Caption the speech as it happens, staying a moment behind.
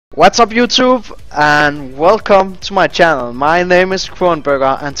What's up YouTube, and welcome to my channel. My name is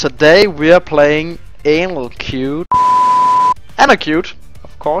Kronberger, and today we are playing Anarcute. Anarcute,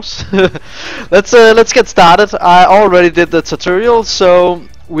 of course. Let's get started. I already did the tutorial, so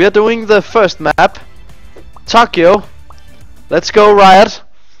we are doing the first map, Tokyo. Let's go, Riot.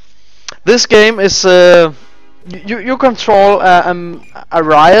 This game is you control a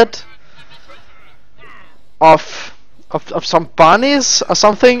riot of some bunnies or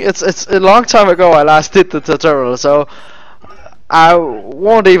something. It's a long time ago I last did the tutorial, so I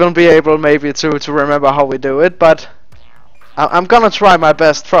won't even be able maybe to remember how we do it, but I'm gonna try my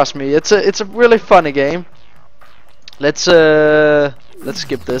best, trust me. It's a really funny game. Let's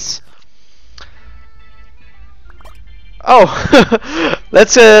skip this. Oh,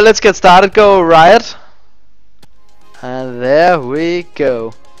 let's get started. Go Riot. And there we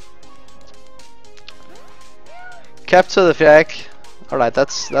go. Capture the flag. Alright,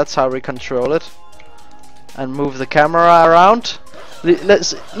 that's how we control it. And move the camera around.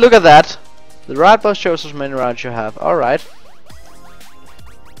 Let's look at that. The right bar shows us how many rounds you have. Alright.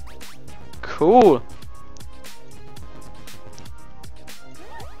 Cool.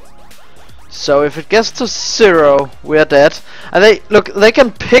 So if it gets to 0, we're dead. And they can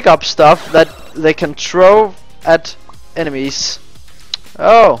pick up stuff that they can throw at enemies.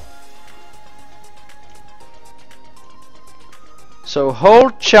 Oh. So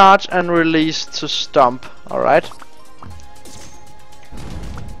hold, charge, and release to stomp. Alright.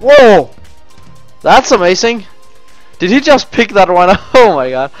 Whoa! That's amazing. Did he just pick that one up? Oh my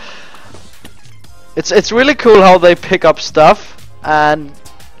god. It's really cool how they pick up stuff and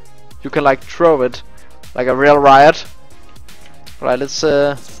you can like throw it like a real riot. Right, let's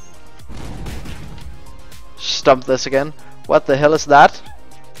stomp this again. What the hell is that?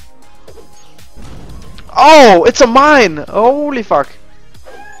 Oh, it's a mine! Holy fuck!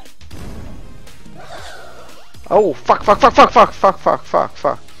 Oh, fuck!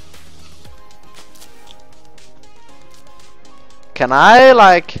 Can I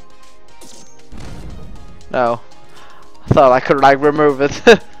like? No, I thought I could like remove it.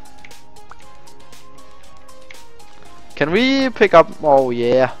 Can we pick up? Oh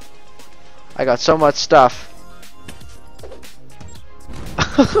yeah, I got so much stuff.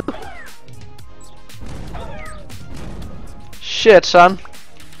 Shit, son.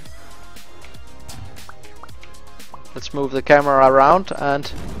 Let's move the camera around and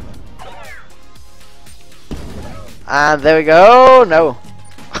there we go. No.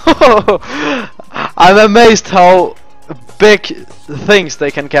 I'm amazed how big things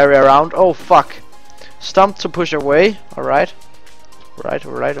they can carry around. Oh fuck. Stomp to push away. Alright.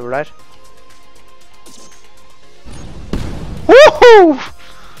 Alright. Woohoo!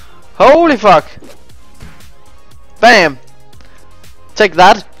 Holy fuck. Bam. Take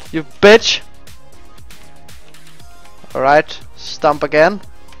that, you bitch. Alright, stomp again.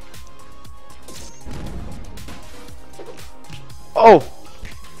 Oh!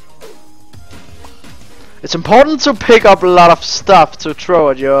 It's important to pick up a lot of stuff to throw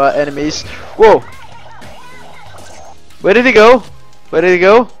at your enemies. Whoa! Where did he go? Where did he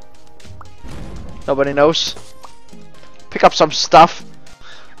go? Nobody knows. Pick up some stuff,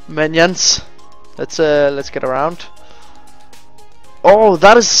 minions. Let's get around. Oh,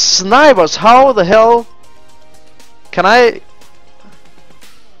 that is snipers. How the hell can I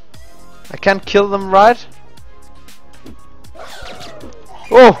can't kill them, right?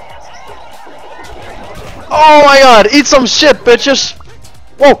 Whoa. Oh my god, eat some shit, bitches.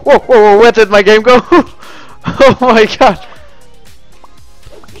 Whoa, where did my game go? Oh my god.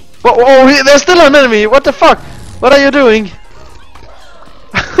 Whoa, there's still an enemy. What the fuck? What are you doing?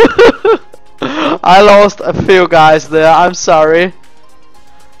 I lost a few guys there. I'm sorry.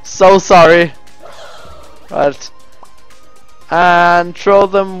 So sorry. Right. And throw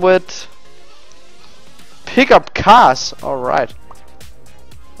them with pick up cars. Alright.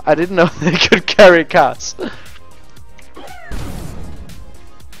 I didn't know they could carry cars.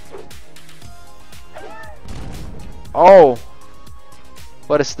 Oh.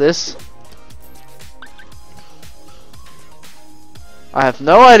 What is this? I have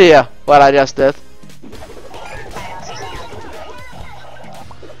no idea what I just did.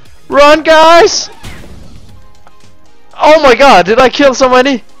 Run, guys! Oh my god, did I kill so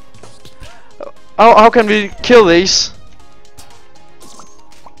many? How can we kill these?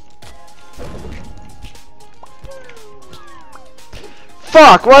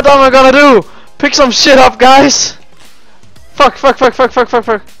 Fuck, what am I gonna do? Pick some shit up, guys! Fuck.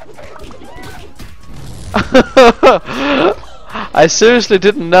 I seriously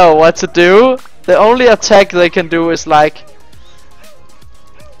didn't know what to do. The only attack they can do is like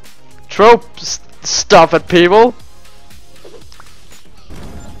throw stuff at people.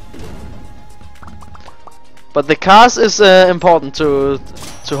 But the cars is important to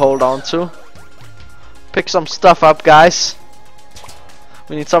hold on to. Pick some stuff up, guys.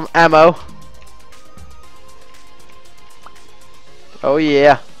 We need some ammo. Oh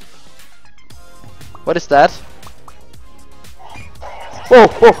yeah. What is that? Whoa,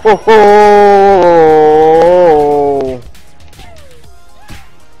 whoa, whoa, whoa.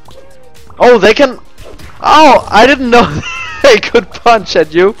 Oh, they can. Oh, I didn't know they could punch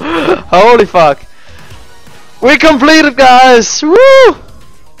at you. Holy fuck. We completed, guys. Woo!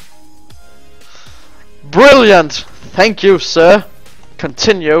 Brilliant. Thank you, sir.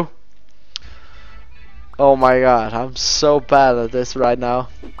 Continue. Oh my god, I'm so bad at this right now.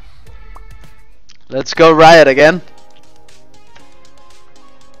 Let's go riot again.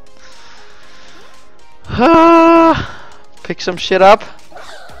 Pick some shit up.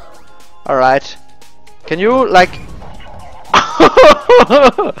 Alright. Can you, like...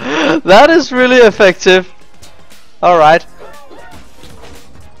 That is really effective. Alright.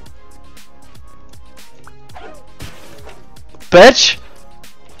 Bitch!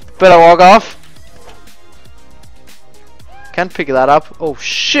 Better walk off. Can't pick that up. Oh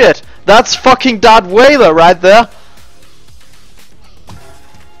shit! That's fucking Darth Vader right there!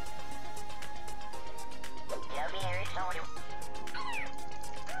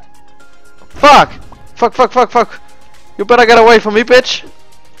 Fuck! Fuck, fuck, fuck, fuck! You better get away from me, bitch!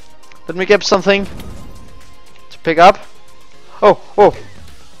 Let me get something to pick up. Oh, oh!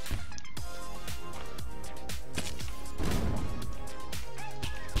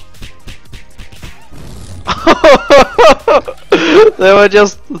 They were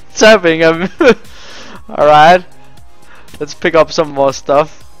just tapping him. Alright. Let's pick up some more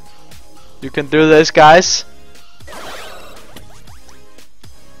stuff. You can do this, guys.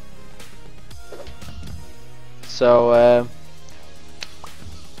 So,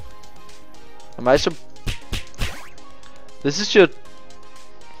 am I so... This is your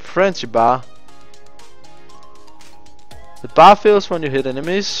frenzy bar. The bar fills when you hit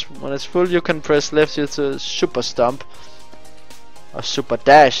enemies. When it's full, you can press left to super stomp or super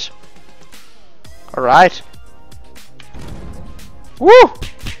dash. Alright. Woo!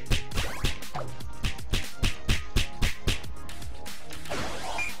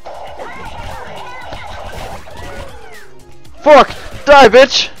 Fuck! Die,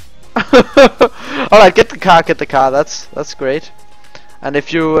 bitch! Alright, get the car, that's great. And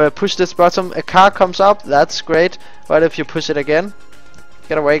if you push this button, a car comes up, that's great. But if you push it again,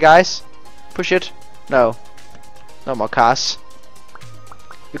 get away, guys. Push it. No. No more cars.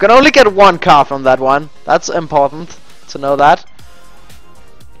 You can only get one car from that one. That's important to know that.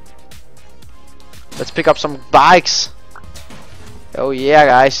 Let's pick up some bikes. Oh yeah,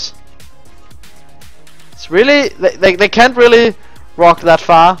 guys. It's really... They can't really rock that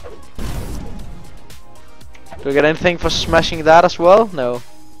far. Do we get anything for smashing that as well? No.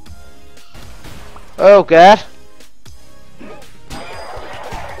 Oh god.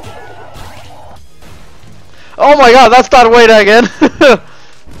 Oh my god, that's Darth Vader again.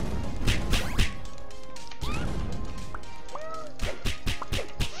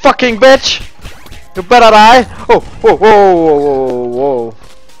 Fucking bitch. You better die. Oh, whoa, whoa, whoa, whoa, whoa.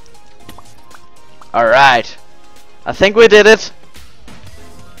 Alright. I think we did it.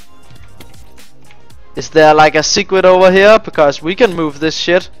 Is there like a secret over here? Because we can move this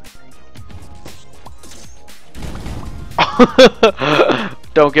shit.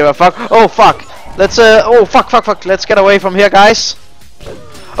 Don't give a fuck. Oh fuck. Let's oh fuck, fuck, fuck. Let's get away from here, guys.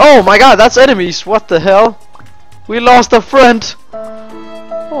 Oh my god, that's enemies. What the hell? We lost a friend.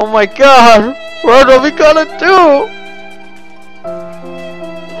 Oh my god. What are we gonna do?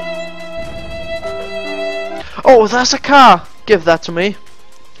 Oh, there's a car. Give that to me.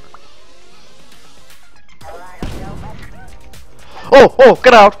 Oh, oh,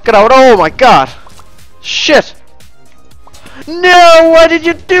 get out, get out. Oh my god. Shit. No, why did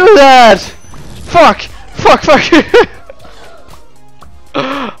you do that? Fuck, fuck, fuck.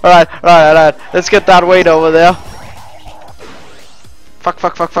 Alright, alright. Let's get that weight over there. Fuck,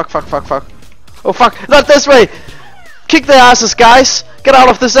 fuck, fuck, fuck, fuck, fuck, fuck. Oh fuck, not this way. Kick their asses, guys. Get out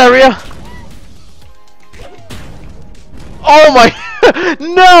of this area. Oh my.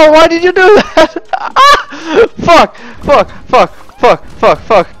 No, why did you do that? Fuck, fuck, fuck, fuck, fuck,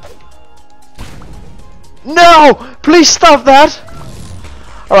 fuck. No, please stop that.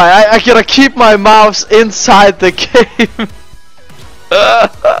 Alright, I gotta keep my mouse inside the game.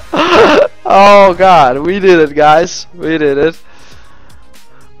 Oh god, we did it, guys. We did it.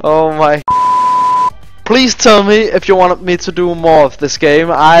 Oh my. Please tell me if you want me to do more of this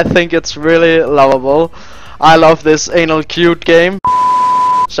game. I think it's really lovable. I love this Anarcute game.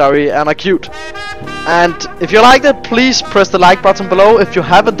 Sorry, Anarcute. And if you liked it, please press the like button below. If you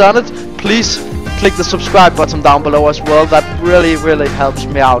haven't done it, please click the subscribe button down below as well. That really helps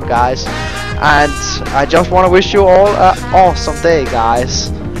me out, guys. And I just want to wish you all an awesome day, guys.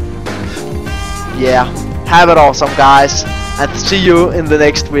 Yeah, have it awesome, guys, and see you in the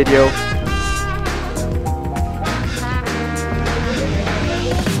next video.